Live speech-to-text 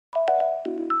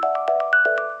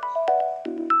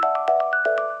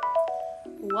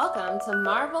Welcome to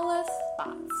Marvelous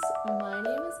Thoughts. My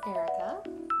name is Erica.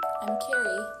 I'm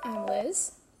Carrie. I'm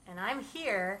Liz. And I'm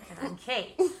here, and I'm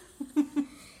Kate.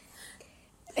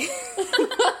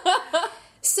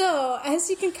 So, as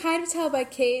you can kind of tell by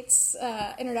Kate's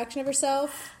introduction of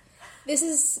herself, this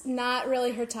is not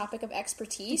really her topic of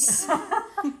expertise.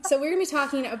 So we're going to be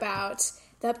talking about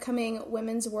the upcoming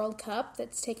Women's World Cup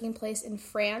that's taking place in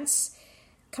France,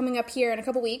 coming up here in a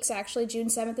couple weeks. Actually, June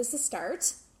 7th is the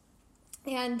start.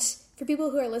 And for people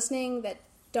who are listening that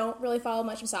don't really follow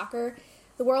much of soccer,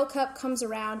 the World Cup comes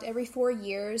around every 4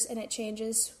 years, and it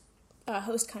changes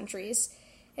host countries.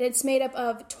 And it's made up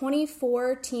of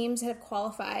 24 teams that have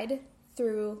qualified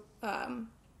through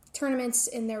tournaments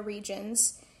in their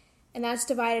regions. And that's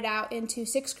divided out into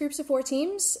 6 groups of 4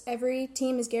 teams. Every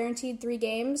team is guaranteed 3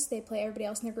 games. They play everybody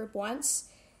else in their group once.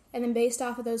 And then based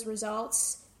off of those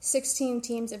results, 16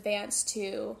 teams advance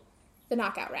to the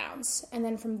knockout rounds. And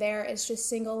then from there, it's just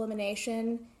single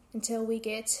elimination until we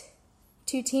get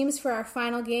 2 teams for our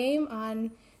final game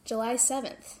on July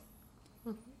 7th.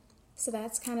 So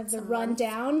that's kind of the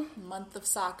rundown. Month of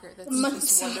soccer. That's Month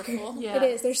just of soccer. wonderful. Yeah. It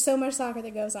is. There's so much soccer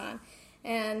that goes on.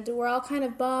 And we're all kind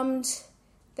of bummed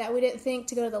that we didn't think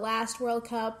to go to the last World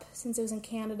Cup since it was in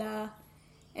Canada.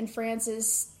 And France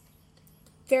is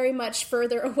very much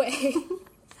further away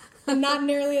and not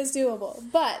nearly as doable.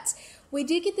 But we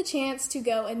did get the chance to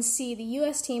go and see the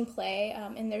U.S. team play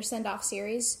in their send-off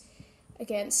series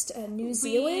against New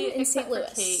Zealand in St. Louis.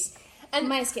 Kate. And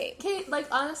minus Kate. Kate,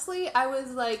 honestly, I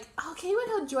was like, oh, Kate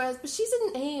would have joyous, but she's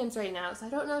in Ames right now, so I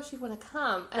don't know if she'd want to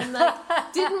come. And,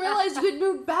 didn't realize you had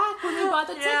moved back when we bought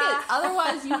the tickets.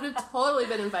 Otherwise, you would have totally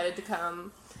been invited to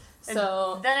come.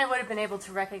 So And then I would have been able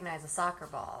to recognize a soccer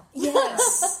ball.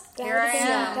 Yes. Here I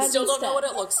am. That'd Still be don't know stuff. what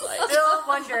it looks like. Still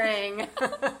wondering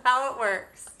how it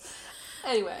works.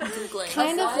 anyway. Googling.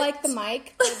 Kind of like the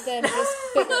mic, but then just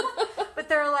bigger. But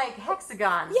they're like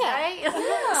hexagons, Yeah.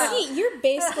 right? See, you're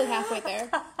basically halfway there.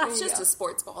 It's just a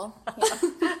sports ball.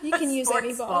 You can use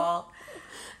any Sports ball.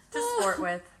 to sport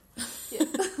with.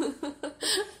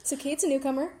 So Kate's a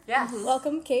newcomer. Yes.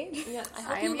 Welcome, Kate. Yeah. I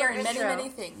hope I you am your learn many, intro. many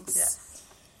things. Yes.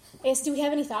 Ace, do we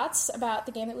have any thoughts about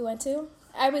the game that we went to?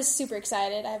 I was super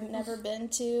excited. I've never been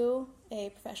to a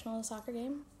professional soccer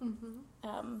game,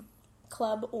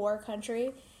 club or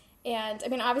country. And, I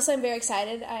mean, obviously I'm very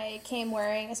excited. I came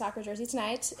wearing a soccer jersey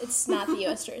tonight. It's not the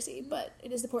U.S. jersey, but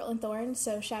it is the Portland Thorns,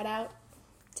 so shout out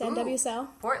to NWSL.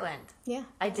 Portland. Yeah.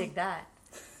 I dig that.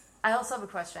 I also have a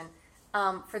question.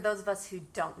 For those of us who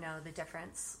don't know the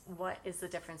difference, what is the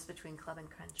difference between club and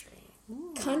country?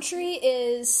 Country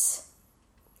is...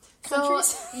 So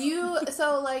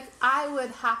I would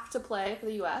have to play for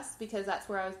the U.S. because that's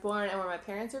where I was born and where my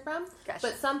parents are from. Gotcha.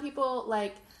 But some people,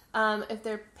 if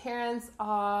their parents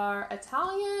are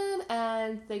Italian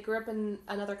and they grew up in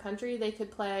another country, they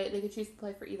could choose to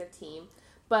play for either team.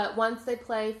 But once they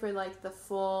play for, the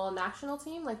full national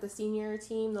team, the senior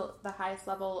team, the highest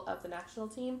level of the national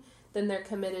team, then they're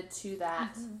committed to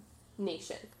that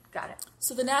nation. Got it.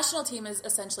 So the national team is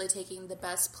essentially taking the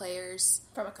best players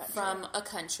From a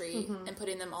country. and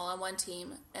putting them all on one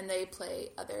team, and they play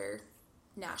other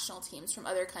national teams from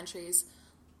other countries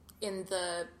in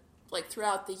the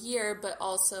throughout the year, but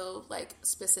also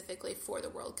specifically for the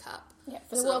World Cup. Yeah,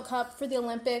 for the World Cup, for the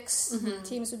Olympics,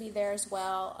 teams would be there as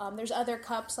well. There's other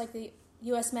cups, like the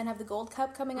U.S. men have the Gold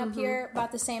Cup coming up here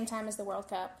about the same time as the World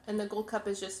Cup. And the Gold Cup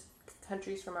is just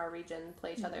countries from our region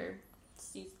play each other.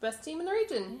 It's the best team in the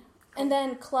region. And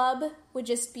then club would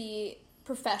just be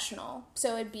professional.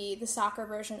 So it'd be the soccer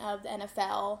version of the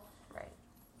NFL, Right.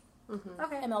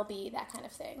 Okay. MLB, that kind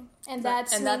of thing. And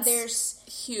that's there's...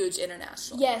 huge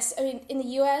international. Yes, I mean, in the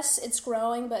U.S., it's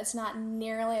growing, but it's not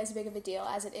nearly as big of a deal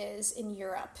as it is in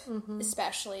Europe,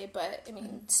 especially. But, I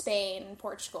mean, Spain,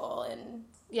 Portugal, and...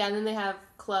 Yeah, and then they have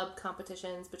club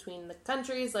competitions between the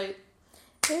countries,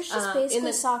 There's just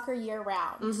basically soccer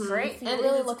year-round. Great. If you're And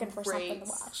really it's looking for great. something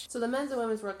to watch. So the men's and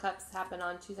women's World Cups happen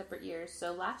on 2 separate years.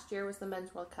 So last year was the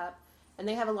men's World Cup, and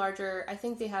they have I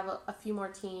think they have a few more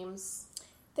teams.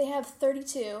 They have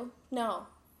 32. No.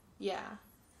 Yeah.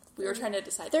 We were trying to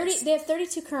decide 30. this. They have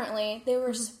 32 currently. They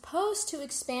were supposed to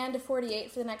expand to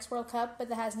 48 for the next World Cup, but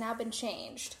that has now been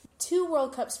changed. 2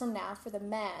 World Cups from now for the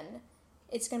men,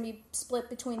 it's going to be split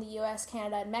between the U.S.,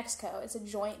 Canada, and Mexico. It's a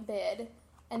joint bid,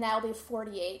 and that'll be a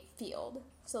 48 field.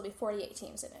 So there'll be 48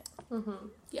 teams in it.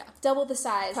 Yeah. Double the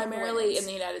size. Primarily in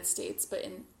the United States, but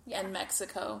in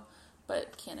Mexico.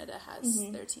 But Canada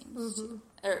has their teams, too.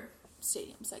 Or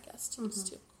stadiums, I guess, teams,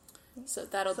 too. So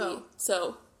that'll be...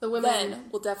 So the women... then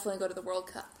we'll definitely go to the World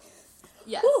Cup.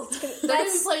 Yes. Woo, They're going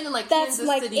to be playing in, like, that's Kansas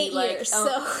like City. 8 years, so.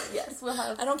 Yes, we'll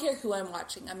have... I don't care who I'm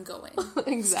watching. I'm going.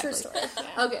 Exactly. True story.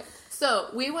 Yeah. Okay, so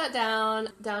we went down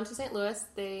to St. Louis.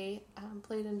 They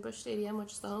played in Busch Stadium,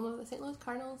 which is the home of the St. Louis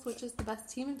Cardinals, which is the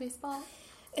best team in baseball.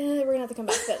 We're going to have to come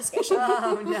back to that discussion.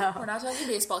 Oh, no. We're not talking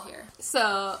baseball here.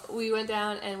 So we went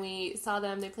down and we saw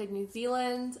them. They played New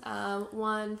Zealand,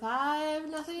 won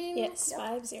 5-0. Yes,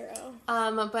 5-0.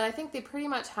 But I think they pretty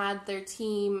much had their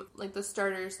team, like the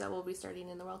starters that will be starting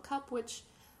in the World Cup, which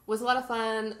was a lot of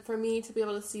fun for me to be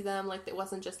able to see them. Like, it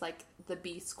wasn't just like the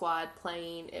B squad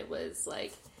playing. It was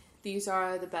like, these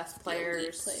are the best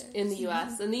players in the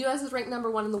U.S. And the U.S. is ranked number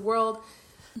 1 in the world,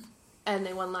 and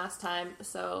they won last time.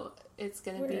 So it's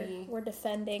going to be... We're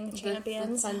defending the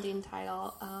champions. defending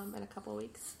title in a couple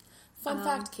weeks. Fun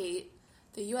fact, Kate,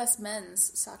 the U.S.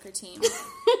 men's soccer team,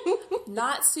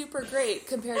 not super great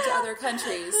compared to other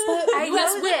countries. I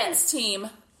U.S. know women's this. team,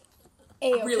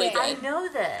 A-okay. really good. I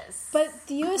know this. But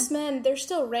the U.S. men, they're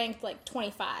still ranked like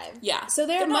 25. Yeah, So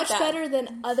they're they're not much bad. better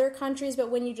than other countries, but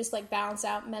when you just like balance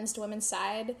out men's to women's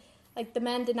side, like the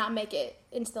men did not make it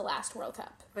into the last World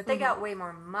Cup. But they got way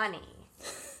more money.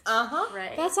 Uh-huh.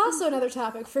 Right. That's also another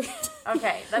topic for...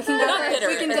 Okay. That's not another... bitter.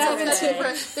 we can It's dive okay.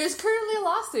 into... There's currently a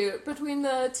lawsuit between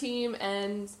the team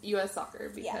and U.S.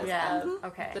 Soccer because Yeah. of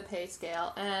Okay. the pay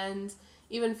scale. And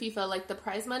even FIFA, like the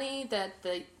prize money that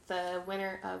the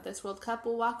winner of this World Cup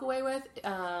will walk away with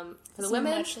for the It's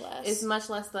women much less. is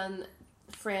much less than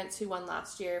France, who won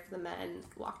last year, for the men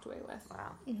walked away with.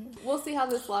 Wow. We'll see how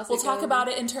this lawsuit We'll talk goes. about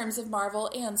it in terms of Marvel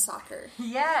and soccer.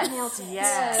 Yes. Nailed it.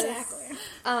 Yes.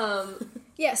 Exactly.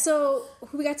 Yeah, so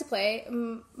who we got to play.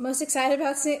 I'm most excited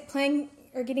about playing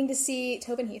or getting to see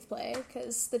Tobin Heath play,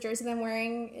 because the jersey that I'm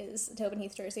wearing is a Tobin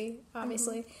Heath jersey,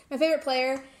 obviously. My favorite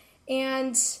player.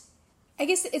 And I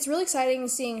guess it's really exciting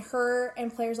seeing her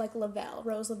and players like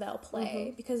Rose Lavelle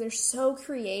play, because they're so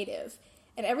creative.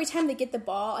 And every time they get the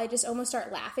ball, I just almost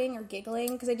start laughing or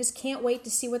giggling, because I just can't wait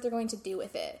to see what they're going to do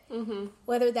with it. Mm-hmm.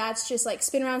 Whether that's just like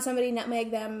spin around somebody,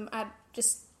 nutmeg them,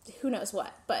 who knows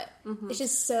what, but it's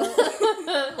just so...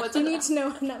 Do you need to know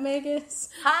what nutmeg is?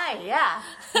 Hi, yeah.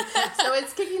 So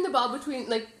it's kicking the ball between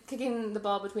the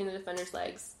defender's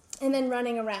legs And then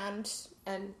running around,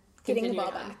 and getting the continuing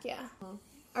ball on. back, yeah.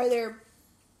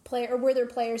 Were there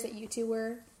players that you two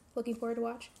were looking forward to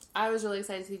watch? I was really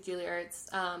excited to see Julie Ertz.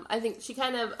 I think she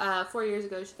kind of, 4 years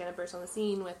ago, she kind of burst on the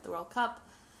scene with the World Cup.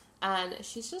 And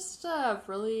she's just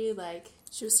really, like...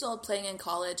 She was still playing in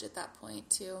college at that point,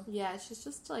 too. Yeah, she's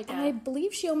just, like... And I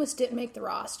believe she almost didn't make the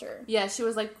roster. Yeah, she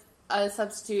was, like, a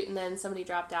substitute, and then somebody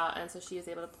dropped out, and so she was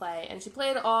able to play. And she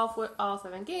played all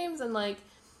 7 games, and, like,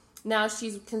 now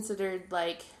she's considered,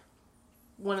 like,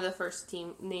 one of the first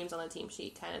team names on the team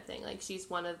sheet kind of thing. Like, she's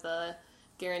one of the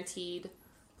guaranteed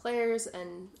players,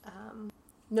 and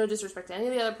no disrespect to any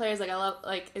of the other players. Like, I love,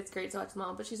 like, it's great to watch them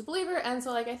all, but she's a believer, and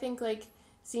so, like, I think, like,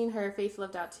 seeing her faith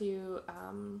lived out too,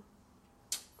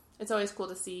 it's always cool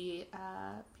to see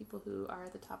people who are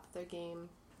at the top of their game.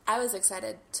 I was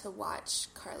excited to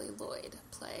watch Carly Lloyd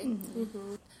play.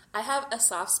 Mm-hmm. I have a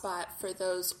soft spot for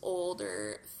those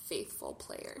older, faithful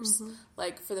players. Mm-hmm.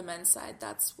 Like, for the men's side,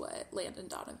 that's what Landon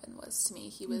Donovan was to me.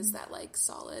 He was that, like,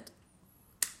 solid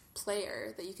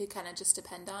player that you could kind of just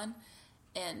depend on.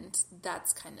 And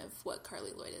that's kind of what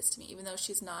Carly Lloyd is to me. Even though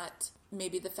she's not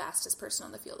maybe the fastest person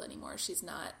on the field anymore. She's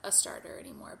not a starter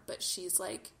anymore. But she's,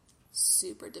 like,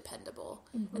 super dependable.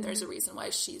 Mm-hmm. And there's a reason why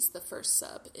she's the first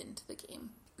sub into the game.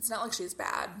 It's not like she's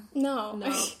bad. No.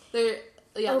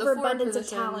 Overabundance of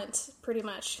talent, pretty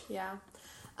much. Yeah.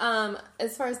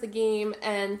 As far as the game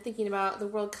and thinking about the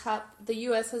World Cup, the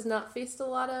U.S. has not faced a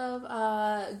lot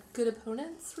of good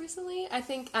opponents recently. I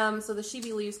think, so the She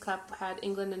Believes Cup had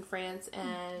England and France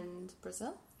and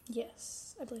Brazil.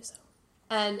 Yes, I believe so.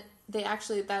 And they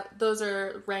actually, those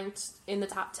are ranked in the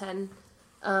top 10.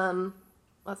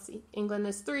 Let's see, England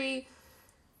is 3,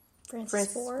 France is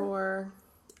is 4,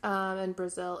 and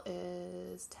Brazil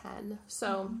is 10.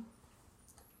 So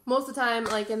most of the time,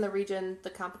 like in the region,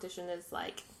 the competition is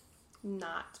like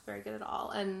not very good at all.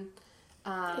 And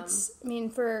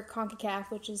for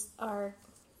CONCACAF, which is our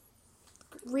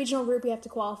regional group, we have to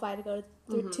qualify to go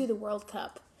to the World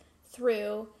Cup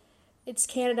through. It's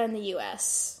Canada and the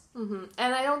U.S. Mm-hmm.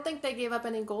 And I don't think they gave up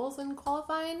any goals in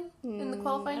qualifying in the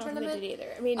qualifying tournament. I don't think they did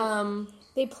either. I mean,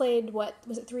 they played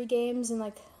 3 games in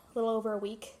like a little over a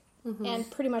week, and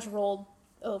pretty much rolled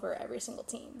over every single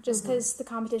team, just because the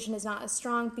competition is not as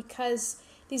strong, because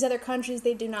these other countries,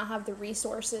 they do not have the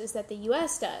resources that the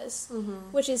U.S. does,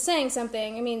 which is saying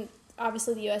something. I mean,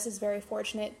 obviously the U.S. is very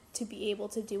fortunate to be able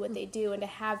to do what they do and to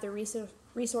have the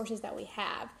resources that we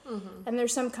have. And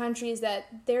there's some countries that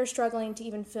they're struggling to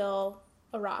even fill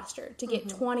a roster to get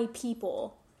 20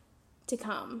 people to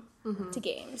come to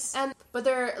games. But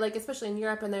they're, like, especially in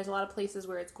Europe, and there's a lot of places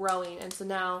where it's growing, and so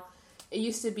now it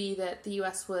used to be that the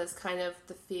U.S. was kind of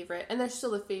the favorite, and they're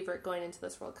still the favorite going into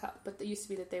this World Cup, but it used to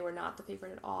be that they were not the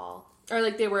favorite at all. Or,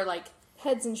 like, they were, like...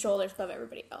 heads and shoulders above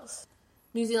everybody else.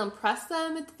 New Zealand pressed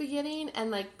them at the beginning and,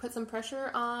 like, put some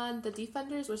pressure on the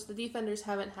defenders, which the defenders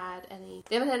haven't had any...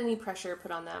 They haven't had any pressure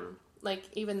put on them. Like,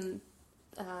 even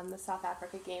the South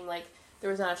Africa game, like, there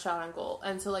was not a shot on goal.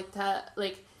 And so, like, that,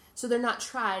 like... So they're not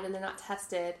tried and they're not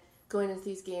tested going into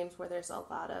these games where there's a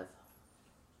lot of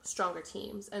stronger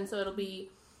teams. And so it'll be...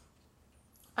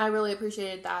 I really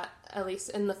appreciated that, at least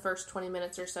in the first 20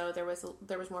 minutes or so, there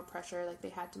was more pressure. Like, they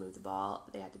had to move the ball.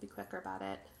 They had to be quicker about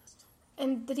it.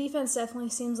 And the defense definitely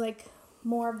seems like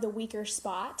more of the weaker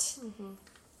spot.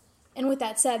 And with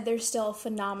that said, they're still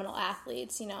phenomenal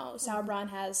athletes. You know, Sauerbrunn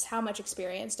has how much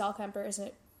experience. Dahlkemper is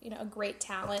a great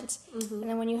talent. And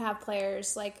then when you have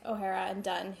players like O'Hara and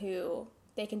Dunn who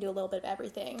they can do a little bit of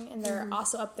everything, and they're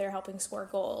also up there helping score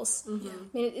goals. I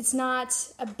mean, it's not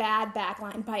a bad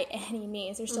backline by any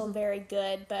means. They're still very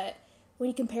good, but when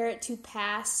you compare it to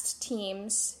past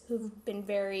teams who've been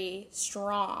very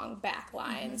strong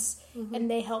backlines, and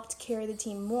they helped carry the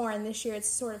team more, and this year it's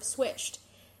sort of switched.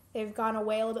 They've gone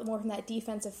away a little bit more from that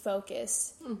defensive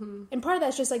focus. And part of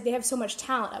that's just like they have so much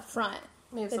talent up front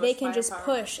that they can just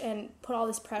push and put all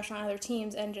this pressure on other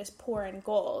teams and just pour in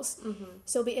goals.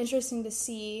 So it'll be interesting to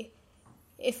see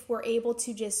if we're able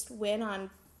to just win on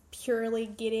purely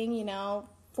getting, 4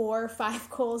 or 5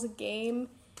 goals a game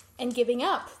and giving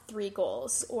up 3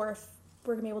 goals, or if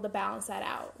we're going to be able to balance that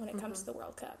out when it comes to the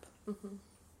World Cup.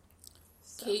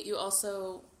 So. Kate, you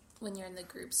also, when you're in the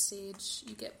group stage,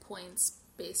 you get points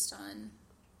based on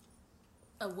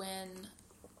a win.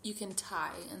 You can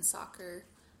tie in soccer.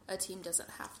 A team doesn't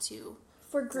have to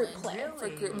for group win. play. For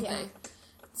group play.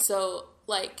 So,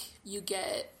 like, you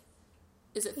get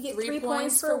 3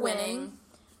 points for winning,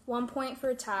 1 point for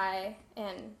a tie,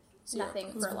 and 0 nothing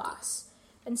points for a loss.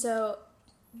 And so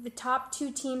the top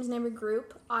 2 teams in every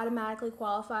group automatically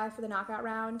qualify for the knockout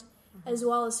round, as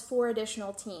well as 4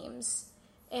 additional teams.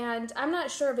 And I'm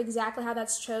not sure of exactly how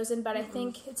that's chosen, but I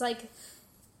think it's like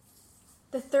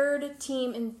the third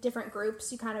team in different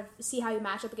groups. You kind of see how you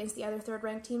match up against the other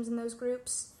third-ranked teams in those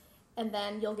groups, and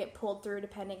then you'll get pulled through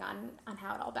depending on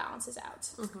how it all balances out.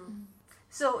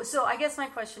 So I guess my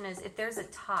question is, if there's a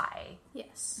tie...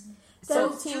 Yes. So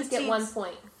teams get 1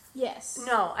 point. Yes.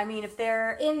 No, I mean, if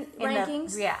they're... In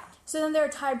rankings? Yeah. So then there are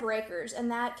tiebreakers,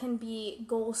 and that can be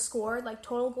goals scored, like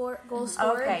total goals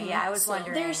scored. Okay, yeah, I was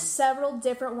wondering. There's several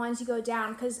different ones you go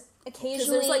down, because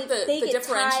occasionally there's like the they get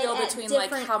differential tied between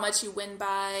different... like how much you win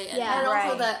by. And Yeah, And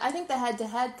also right. I think the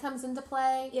head-to-head comes into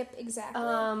play. Yep, exactly.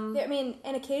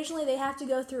 And occasionally they have to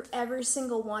go through every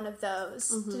single one of those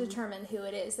to determine who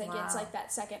it is that gets like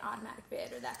that second automatic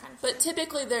bid or that kind of thing. But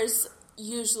typically there's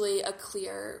usually a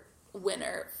clear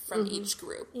winner from each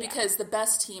group because the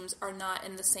best teams are not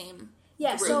in the same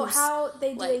Yeah, groups. so how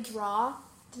they do a Like- draw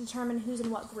to determine who's in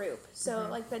what group. So,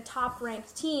 like, the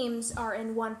top-ranked teams are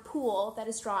in one pool that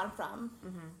is drawn from,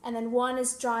 and then one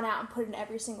is drawn out and put in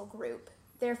every single group.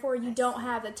 Therefore, you don't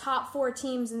have the top 4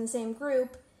 teams in the same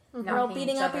group. They're all Knocking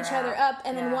beating each up other each other out. up,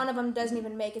 and then Yeah. one of them doesn't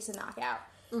even make it to knockout.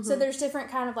 So there's different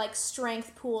kind of, like,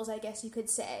 strength pools, I guess you could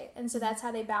say. And so that's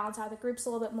how they balance out the groups a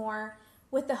little bit more,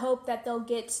 with the hope that they'll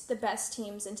get the best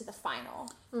teams into the final.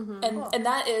 And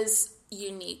that is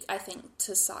unique, I think,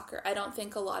 to soccer. I don't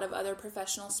think a lot of other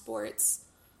professional sports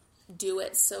do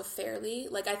it so fairly.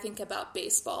 Like, I think about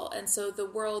baseball, and so the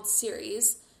World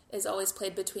Series is always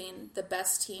played between the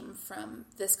best team from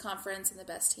this conference and the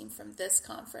best team from this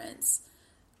conference.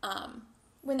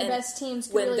 When the And best teams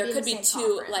could when really there be could the be same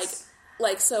two, conference.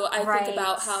 like so I Right. think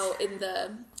about how in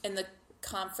the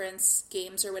conference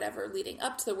games or whatever leading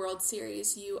up to the World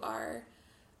Series, you are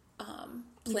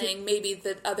playing maybe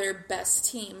the other best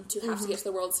team to have to get to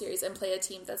the World Series and play a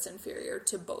team that's inferior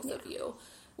to both of you,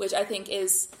 which I think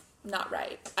is not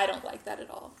right. I don't like that at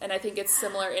all. And I think it's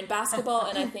similar in basketball,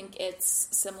 and I think it's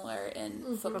similar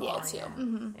in football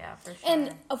too. Yeah, for sure.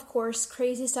 And, of course,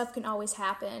 crazy stuff can always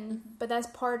happen, but that's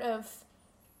part of,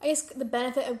 I guess, the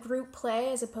benefit of group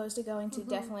play as opposed to going to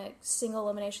definitely single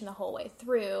elimination the whole way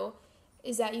through,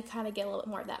 is that you kind of get a little bit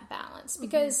more of that balance.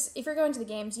 Because if you're going to the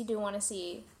games, you do want to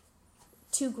see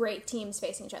 2 great teams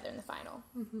facing each other in the final.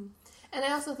 And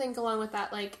I also think along with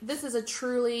that, like, this is a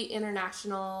truly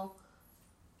international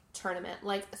tournament.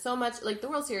 Like, so much, like, the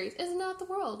World Series is not the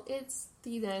world. It's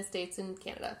the United States and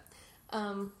Canada.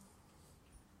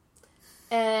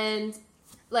 And,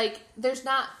 like, there's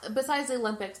not, besides the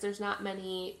Olympics, there's not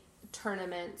many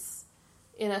tournaments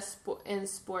in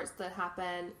sports that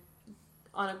happen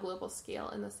on a global scale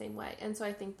in the same way. And so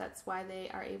I think that's why they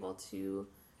are able to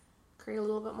create a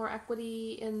little bit more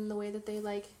equity in the way that they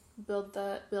like build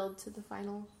to the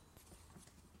final.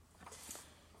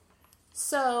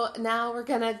 So now we're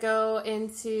gonna go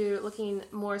into looking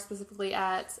more specifically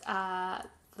at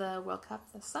the World Cup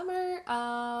this summer.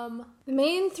 The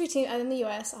main 3 teams, other than the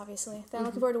U.S., obviously, that I'm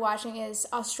looking forward to watching is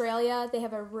Australia. They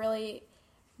have a really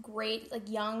great, like,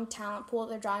 young talent pool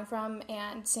that they're drawing from,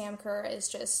 and Sam Kerr is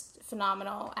just a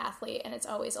phenomenal athlete, and it's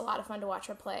always a lot of fun to watch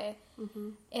her play.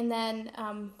 And then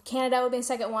Canada would be the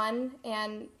second one,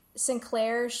 and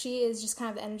Sinclair, she is just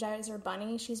kind of the Energizer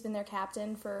Bunny. She's been their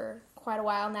captain for quite a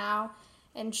while now,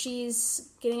 and she's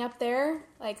getting up there,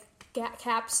 like,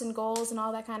 caps and goals and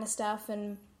all that kind of stuff.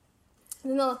 And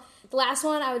then the last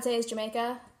one I would say is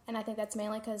Jamaica, and I think that's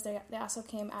mainly because they also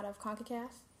came out of CONCACAF.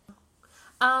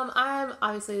 I'm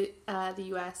obviously the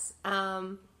U.S.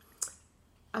 I'm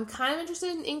kind of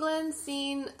interested in England,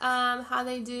 seeing how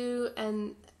they do,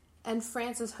 and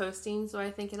France is hosting, so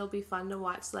I think it'll be fun to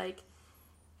watch. Like,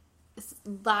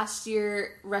 last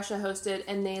year, Russia hosted,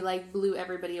 and they, like, blew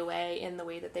everybody away in the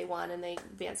way that they won, and they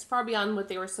advanced far beyond what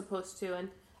they were supposed to, and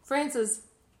France is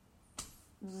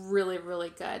really, really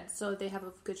good, so they have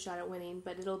a good shot at winning.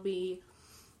 But it'll be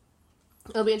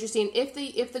interesting if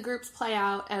the groups play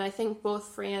out, and I think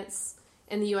both France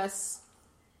and the U.S.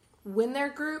 win their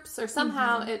groups, or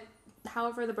somehow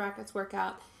however the brackets work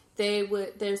out,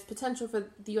 there's potential for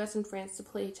the U.S. and France to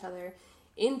play each other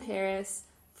in Paris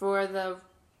for the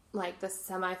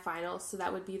semifinals. So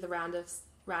that would be the round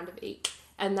of 8,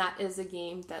 and that is a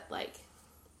game that, like,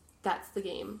 that's the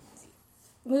game.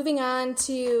 Moving on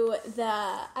to the,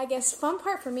 I guess, fun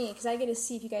part for me, because I get to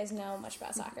see if you guys know much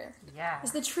about soccer. Yeah.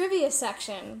 It's the trivia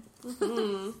section.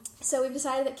 So we've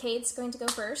decided that Kate's going to go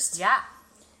first. Yeah.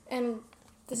 And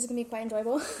this is going to be quite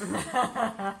enjoyable.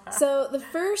 So the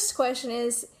first question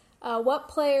is, what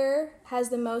player has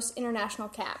the most international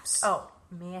caps? Oh,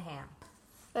 Mia Hamm.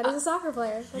 That is a soccer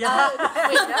player. Yeah.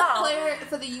 Player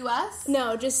for the U.S.?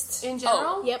 No, just In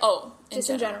general? Yep. Oh, just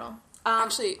in general.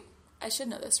 Actually, I should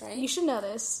know this, right? You should know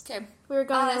this. Okay. We were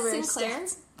going over Sinclair?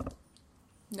 stats.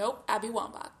 Nope. Abby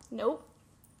Wambach. Nope.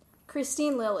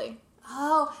 Christine Lilly.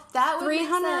 Oh, that would make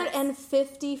sense.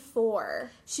 354.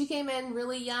 She came in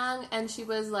really young, and she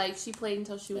was like, she played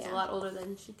until she was a lot older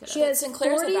than she could have. She has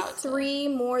Sinclair's about 43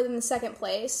 more than the second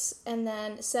place, and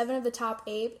then 7 of the top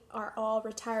 8 are all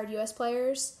retired U.S.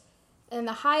 players. And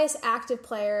the highest active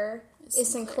player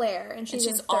is Sinclair, and she's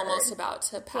in third. Almost about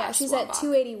to pass. Yeah, she's Wambach. at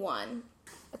 281.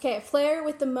 Okay, a player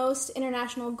with the most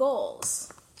international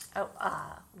goals. Oh,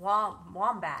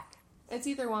 Wambach. It's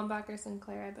either Wambach or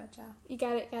Sinclair, I betcha. You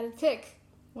gotta pick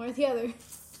one or the other.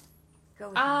 Go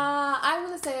with I'm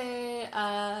going to say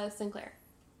Sinclair.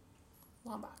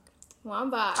 Wambach.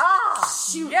 Wambach. Oh,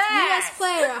 Shoot, yes! U.S.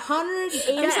 player,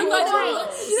 184 Yes. You points.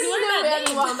 know who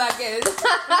Abby Wambach is.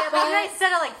 Yeah, but you guys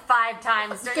said it like 5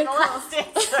 times during Good the call. last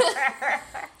answer.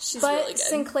 She's But really good.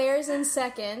 Sinclair's in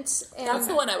second. And That's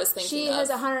the one I was thinking she of. has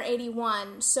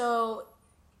 181. So,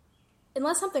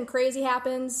 unless something crazy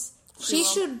happens, she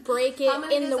should break How it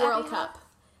many in the does World Abby have? Cup.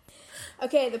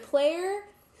 Okay, the player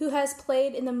who has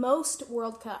played in the most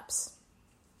World Cups.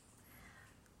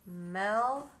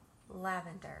 Mel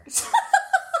Lavender.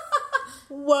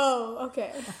 Whoa,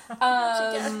 okay.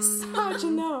 How'd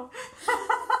you know?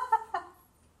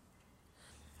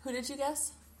 Who did you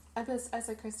guess? I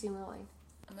said Christine Lilly.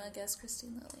 I'm going to guess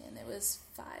Christine Lilly, and it was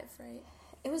 5, right?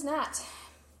 It was not.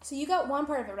 So you got one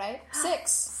part of it, right?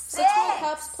 6. 6 Six! World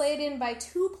Cups played in by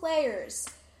 2 players.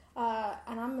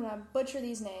 And I'm going to butcher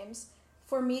these names.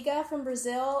 Formiga from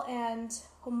Brazil and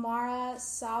Homara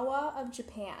Sawa of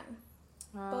Japan.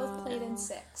 Both played in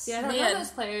 6. Yeah, I don't know Man,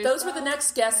 those players. those were the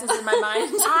next guesses in my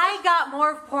mind. I got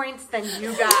more points than you guys.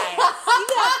 You got 2!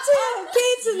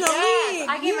 Kate's in the lead!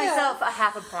 I gave myself a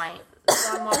half a point.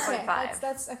 So I'm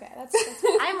 1.5. Okay, that's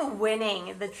I'm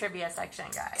winning the trivia section,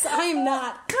 guys. I am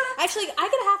not. Actually, I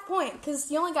get a half point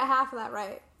because you only got half of that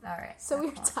right. All right. So we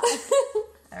were tied.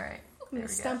 All right. I'm going to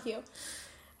stump you.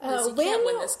 Liz, you can't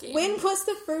win this game. When was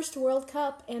the first World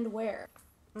Cup and where?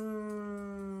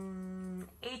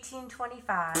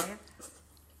 1825.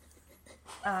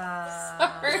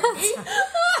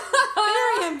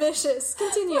 Very ambitious.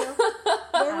 Continue.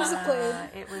 Where was it played?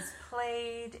 It was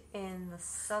played in the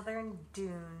southern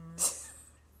dunes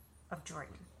of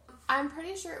Jordan. I'm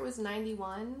pretty sure it was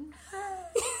 91.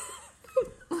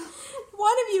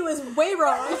 One of you is way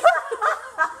wrong.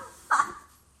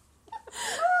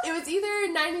 It was either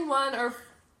 91 or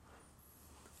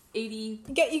 80.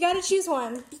 You got to choose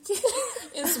one.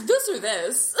 It's this or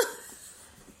this.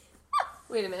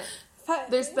 Wait a minute.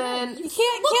 There's been You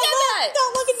can't Look at that!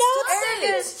 Don't look at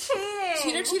notes. Erica's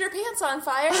cheating. Cheater pants on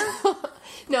fire.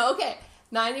 no, okay,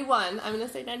 91. I'm gonna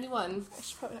say 91. I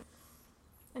should probably-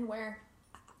 And where?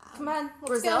 Come on, let's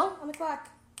Brazil? go on the clock.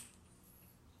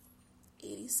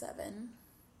 87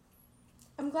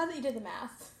 I'm glad that you did the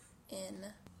math. in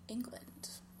England.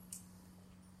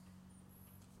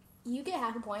 You get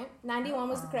half a point. 91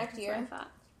 was the correct That's what I year.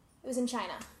 thought. It was in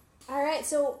China. All right,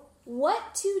 so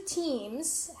what two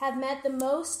teams have met the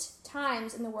most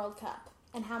times in the World Cup,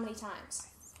 and how many times?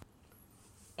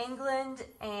 England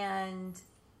and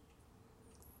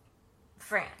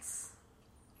France.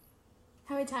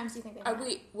 How many times do you think they Are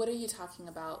met? what are you talking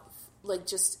about? Like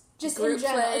just Just group in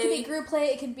general. play? It could be group play,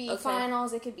 it could be Okay.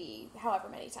 finals, it could be however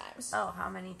many times. Oh, how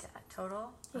many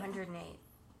total? Yeah. 108.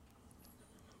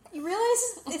 You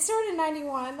realize it started in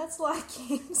 91. That's a lot of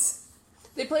games.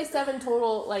 They play 7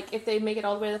 total. Like if they make it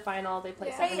all the way to the final, they play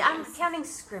Yeah. 7 Hey, I'm games. counting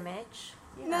scrimmage.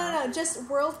 You No, know. no, no, just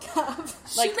World Cup.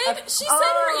 Like, She said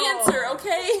her answer,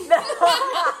 okay?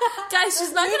 Guys,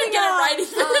 she's not going to get it right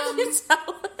even if you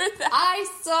tell her that. I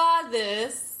saw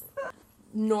this.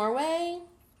 Norway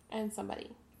and somebody.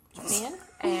 Japan.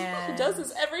 She And does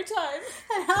this every time.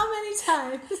 And how many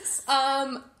times?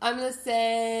 I'm gonna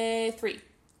say 3.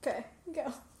 Okay,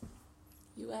 go.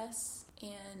 U.S.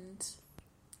 and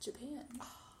Japan.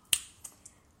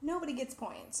 Nobody gets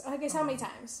points. I guess how many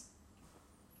times?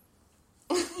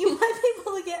 You might be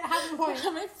able to get half a point.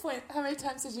 How many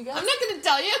times did you guess? I'm not gonna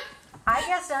tell you. I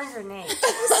guessed 108.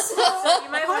 So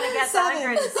you might want to guess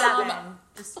 107. 107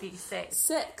 just to be safe.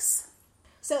 6.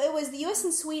 So it was the U.S.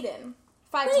 and Sweden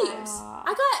 5 Wait, times.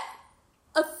 I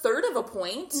got a third of a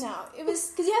point. No, it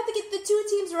was because you have to get the 2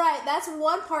 teams right. That's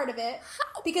one part of it.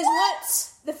 Because What?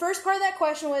 the first part of that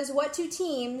question was what 2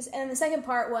 teams, and then the second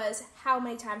part was how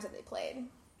many times have they played.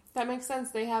 That makes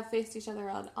sense. They have faced each other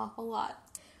an awful lot.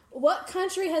 What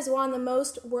country has won the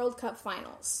most World Cup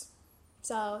finals?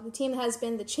 So the team that has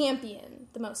been the champion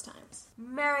the most times.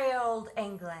 Merry old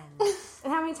England.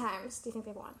 And how many times do you think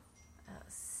they've won?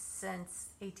 Since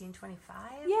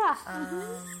 1825? Yeah.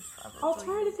 Probably.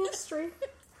 Alternative history.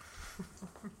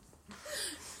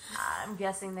 I'm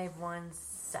guessing they've won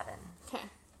 7. Okay.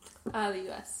 The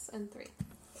U.S. and 3.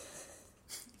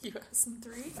 U.S. and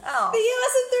 3. Oh. The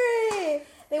U.S. in 3!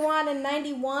 They won in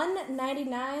 91,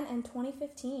 99, and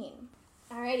 2015.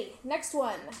 Alrighty, next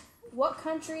one. What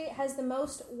country has the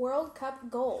most World Cup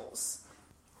goals?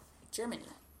 Germany.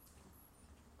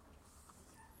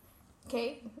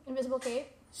 Kate? Invisible Kate?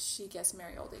 She guessed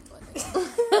merry old England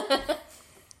again.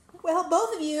 Well,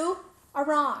 both of you are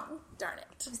wrong. Darn it.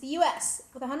 It's the U.S.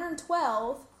 with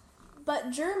 112,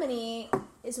 but Germany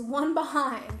is one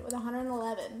behind with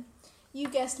 111. You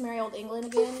guessed merry old England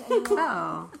again. And you won.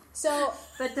 Oh. So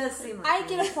That does seem like I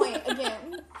get a point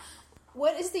again.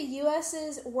 What is the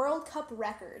U.S.'s World Cup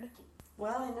record?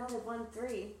 Well, I know they've won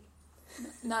 3.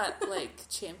 Not like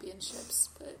championships,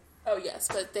 but... Oh, yes,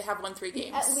 but they have won 3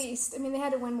 games. At least. I mean, they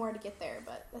had to win more to get there,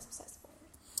 but that's besides the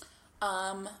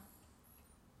point.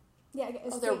 Yeah, I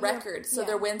guess Their Kate, record. So yeah.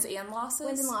 their wins and losses?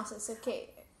 Wins and losses. So, Kate.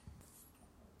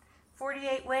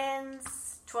 48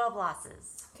 wins, 12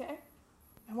 losses. Okay.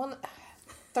 I won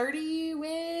 30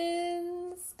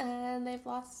 wins, and they've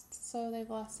lost. So they've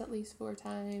lost at least 4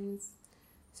 times.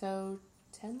 So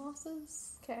 10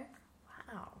 losses. Okay.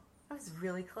 Wow. That was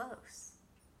really close.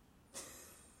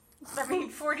 I mean,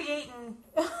 48 and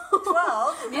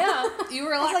 12. Yeah, you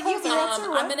were a lot like you closer. answer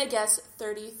what? I'm going to guess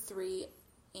 33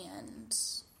 and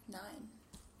 9.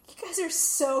 You guys are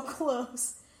so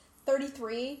close.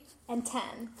 33 and 10.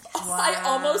 I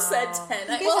almost said 10.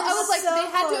 guys Well, are I was like, so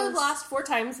they had to have close. lost 4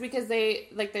 times because they,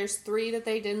 like, there's 3 that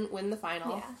they didn't win the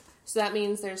final. Yeah. So that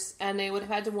means and they would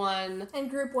have had to won. And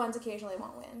group ones occasionally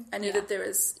won't win. I knew that there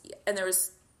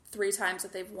was 3 times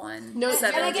that they've won. No,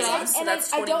 7 and I guess- games, so and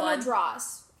that's I 21. don't know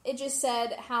draws. It just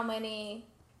said how many,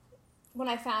 when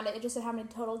I found it, it just said how many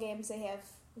total games they have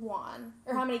won,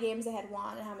 or how many games they had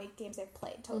won, and how many games they've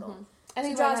played total. I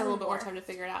think So I draws had a little were bit more more. time to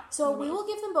figure it out. So we will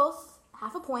give them both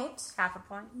half a point, Half a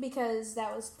point. because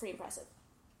that was pretty impressive.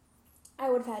 I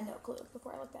would have had no clue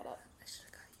before I looked that up. I should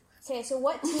have got US. Okay, so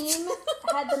what team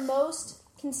had the most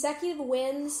consecutive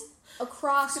wins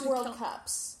across World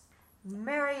Cups?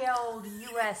 Merry old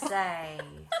USA.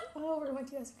 Oh, we're going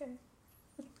to US, okay.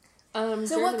 So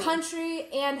So what country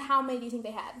and how many do you think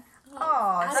they had?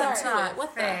 Oh, I'm that's sorry. not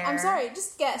What the- fair. I'm sorry,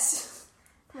 just guess.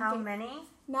 How Okay. many?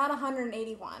 Not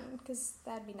 181, because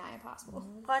that'd be nigh impossible.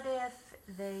 What if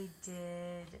they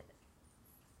did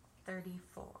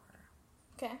 34?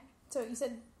 Okay, so you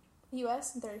said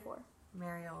US and 34.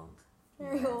 Merry old.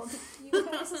 Very US. old. You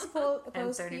guys as opposed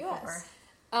And to the 34.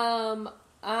 US.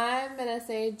 I'm gonna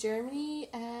say Germany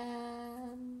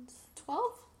and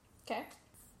 12. Okay.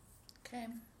 Okay.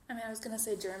 I mean, I was going to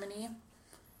say Germany,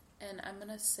 and I'm going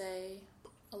to say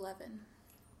 11.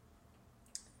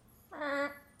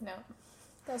 No.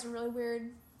 That was a really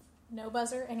weird no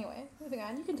buzzer. Anyway, moving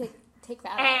on. You can take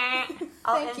that out.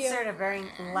 I'll Thank you. insert a very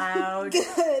loud,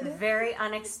 very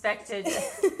unexpected.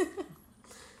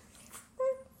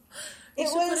 You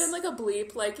should put in like a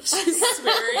bleep, like she's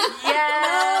swearing.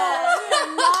 Yeah.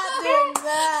 I'm not doing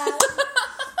that.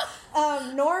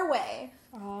 Norway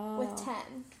with 10.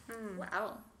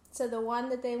 Wow. So the one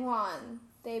that they won,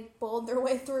 they bowled their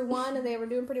way through one, and they were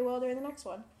doing pretty well during the next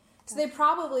one. So they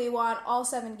probably won all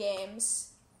 7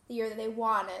 games the year that they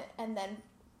won it, and then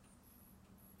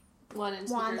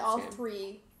Won all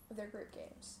 3 of their group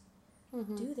games.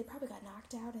 Dude, they probably got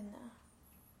knocked out in the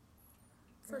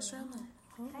First round.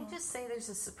 Can I just say there's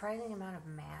a surprising amount of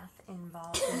math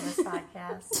involved in this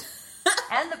podcast?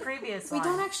 And the previous We one.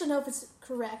 don't actually know if it's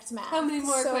correct math. How many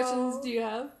more so questions do you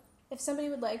have? If somebody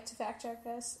would like to fact check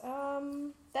us,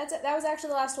 that was actually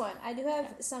the last one. I do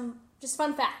have some just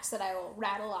fun facts that I will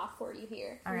rattle off for you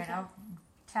here. All right, I'll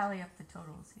tally up the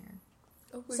totals here.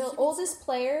 So, oldest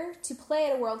player to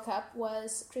play at a World Cup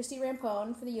was Christy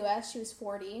Rampone for the U.S. She was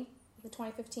 40 at the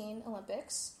 2015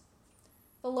 Olympics.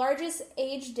 The largest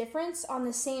age difference on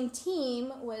the same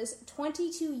team was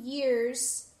 22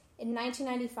 years in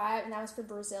 1995, and that was for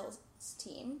Brazil's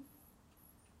team.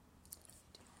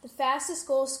 The fastest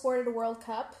goal scored at a World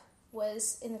Cup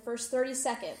was in the first 30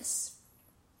 seconds,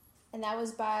 and that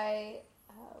was by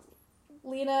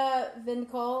Lena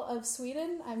Vindkol of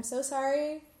Sweden. I'm so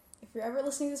sorry if you're ever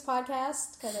listening to this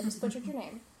podcast, because I just butchered your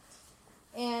name.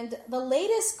 And the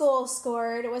latest goal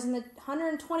scored was in the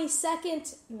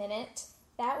 122nd minute.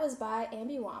 That was by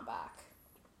Ambi Wambach.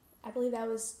 I believe that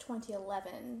was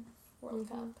 2011 World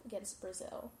Cup against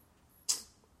Brazil.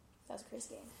 That was a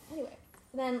crazy game. Anyway,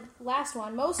 and then last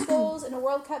one. Most goals in a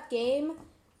World Cup game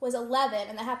was 11,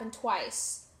 and that happened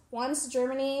twice. Once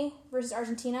Germany versus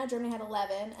Argentina. Germany had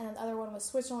 11, and then the other one was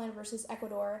Switzerland versus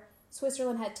Ecuador.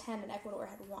 Switzerland had 10, and Ecuador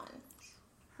had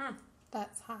 1.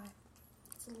 That's high.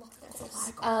 That's a lot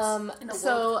of goals.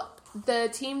 So the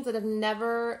teams that have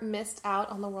never missed out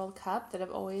on the World Cup, that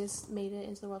have always made it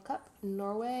into the World Cup: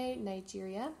 Norway,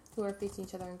 Nigeria, who are facing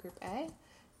each other in Group A,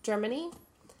 Germany,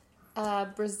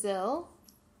 Brazil,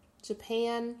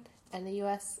 Japan, and the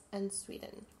U.S. and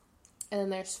Sweden. And then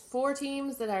there's 4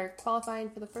 teams that are qualifying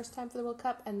for the first time for the World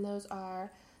Cup, and those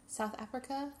are South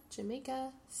Africa,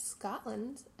 Jamaica,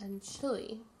 Scotland, and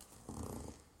Chile.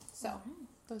 So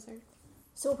those are...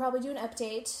 So we'll probably do an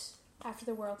update after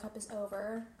the World Cup is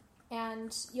over.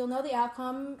 And you'll know the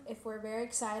outcome if we're very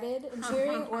excited and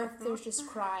cheering or if there's just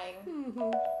crying,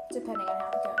 depending on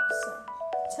how it goes. So,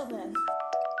 till then.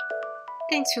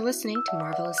 Thanks for listening to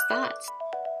Marvelous Thoughts.